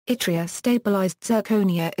Yttria-stabilized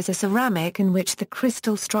zirconia is a ceramic in which the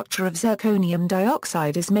crystal structure of zirconium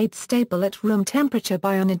dioxide is made stable at room temperature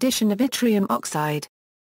by an addition of yttrium oxide.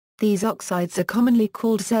 These oxides are commonly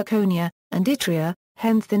called zirconia and yttria,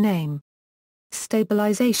 hence the name.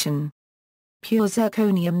 Stabilization. Pure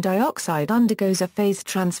zirconium dioxide undergoes a phase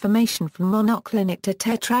transformation from monoclinic to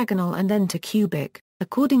tetragonal and then to cubic.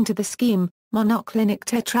 According to the scheme, monoclinic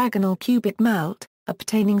tetragonal cubic melt,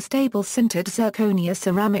 obtaining stable sintered zirconia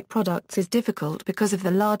ceramic products is difficult because of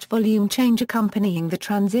the large volume change accompanying the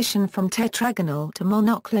transition from tetragonal to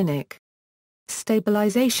monoclinic.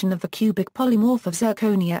 Stabilization of the cubic polymorph of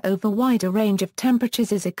zirconia over wider range of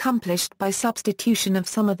temperatures is accomplished by substitution of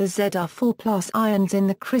some of the Zr4+ ions in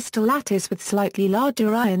the crystal lattice with slightly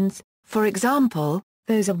larger ions, for example,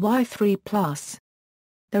 those of Y3+.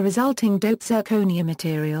 The resulting doped zirconia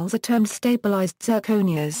materials are termed stabilized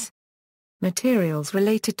zirconias. Materials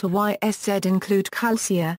related to YSZ include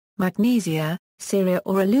calcea, magnesia, ceria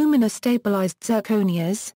or alumina-stabilized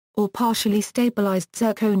zirconias, or partially stabilized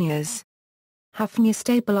zirconias.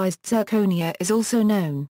 Hafnia-stabilized zirconia is also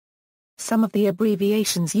known. Some of the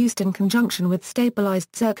abbreviations used in conjunction with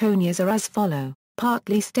stabilized zirconias are as follow: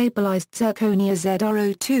 partly stabilized zirconia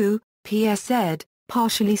ZrO2, PSZ,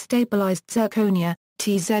 partially stabilized zirconia,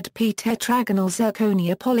 TZP tetragonal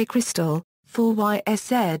zirconia polycrystal,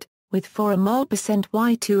 4YSZ, with 4 mol%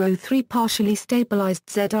 Y2O3 partially stabilized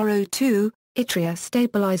ZrO2,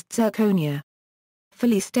 yttria-stabilized zirconia.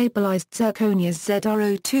 Fully stabilized zirconias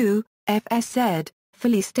ZrO2, FSZ,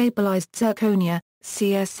 fully stabilized zirconia,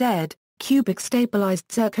 CSZ, cubic stabilized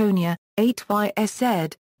zirconia,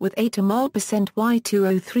 8YSZ, with 8 mol%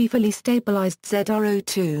 Y2O3 fully stabilized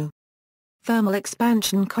ZrO2. Thermal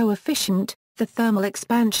expansion coefficient. The thermal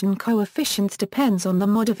expansion coefficients depends on the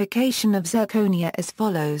modification of zirconia as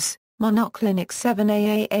follows: monoclinic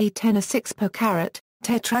 7AA10A6 per carat,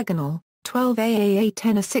 tetragonal,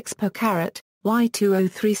 12AA10A6 per carat,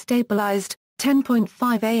 Y2O3 stabilized,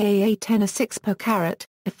 10.5AA10A6 per carat.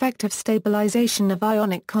 Effective stabilization of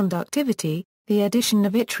ionic conductivity. The addition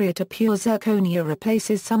of yttria to pure zirconia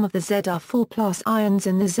replaces some of the Zr4+ ions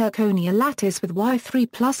in the zirconia lattice with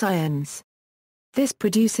Y3+ ions. This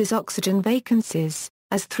produces oxygen vacancies,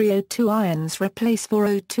 as 3O2 ions replace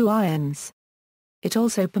 4O2 ions. It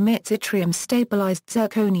also permits yttrium-stabilized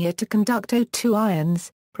zirconia to conduct O2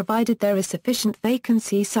 ions, provided there is sufficient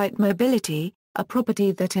vacancy site mobility, a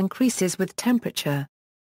property that increases with temperature.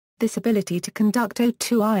 This ability to conduct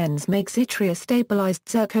O2 ions makes yttria-stabilized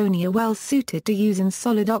zirconia well suited to use in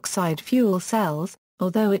solid oxide fuel cells,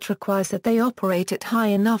 although it requires that they operate at high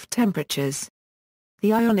enough temperatures.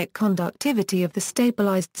 The ionic conductivity of the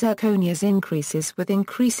stabilized zirconias increases with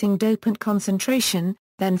increasing dopant concentration,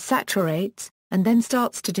 then saturates, and then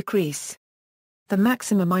starts to decrease. The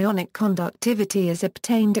maximum ionic conductivity is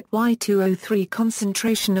obtained at Y2O3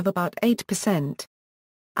 concentration of about 8%.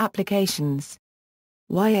 Applications.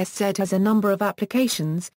 YSZ has a number of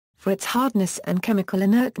applications, for its hardness and chemical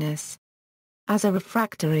inertness. As a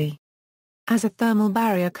refractory. As a thermal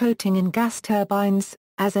barrier coating in gas turbines,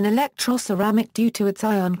 as an electroceramic due to its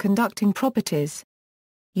ion-conducting properties.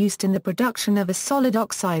 Used in the production of a solid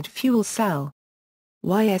oxide fuel cell.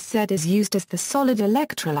 YSZ is used as the solid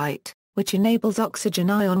electrolyte, which enables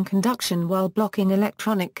oxygen ion conduction while blocking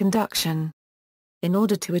electronic conduction. In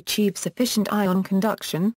order to achieve sufficient ion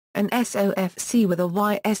conduction, an SOFC with a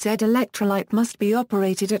YSZ electrolyte must be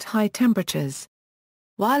operated at high temperatures.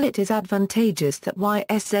 While it is advantageous that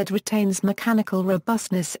YSZ retains mechanical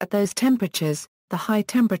robustness at those temperatures, the high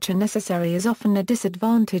temperature necessary is often a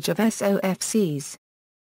disadvantage of SOFCs.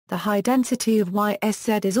 The high density of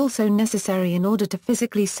YSZ is also necessary in order to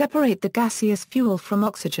physically separate the gaseous fuel from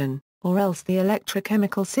oxygen, or else the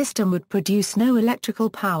electrochemical system would produce no electrical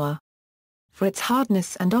power. For its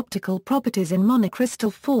hardness and optical properties in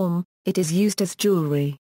monocrystal form, it is used as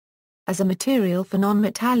jewelry. As a material for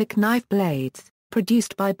non-metallic knife blades,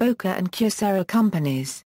 produced by Boca and Kyocera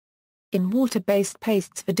companies. In water-based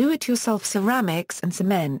pastes for do-it-yourself ceramics and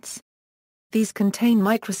cements. These contain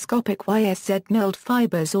microscopic YSZ milled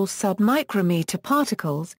fibers or sub-micrometer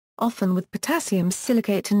particles, often with potassium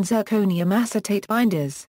silicate and zirconium acetate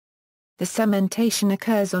binders. The cementation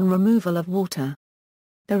occurs on removal of water.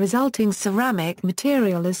 The resulting ceramic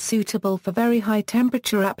material is suitable for very high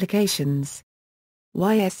temperature applications.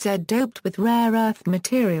 YSZ doped with rare earth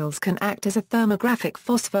materials can act as a thermographic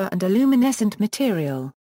phosphor and a luminescent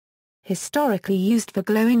material. Historically used for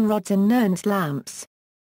glowing rods in Nernst lamps.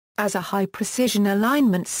 As a high-precision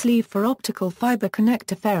alignment sleeve for optical fiber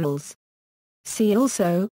connector ferrules. See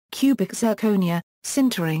also, cubic zirconia,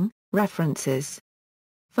 sintering, references.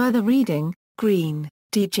 Further reading, Green,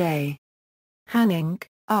 D.J. Hanning,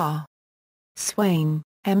 R. Swain,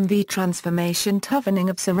 M.V. Transformation Toughening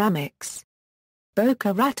of Ceramics.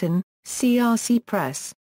 Boca Raton, CRC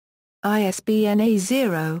Press. ISBN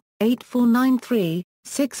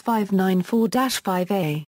A0-8493-6594-5A.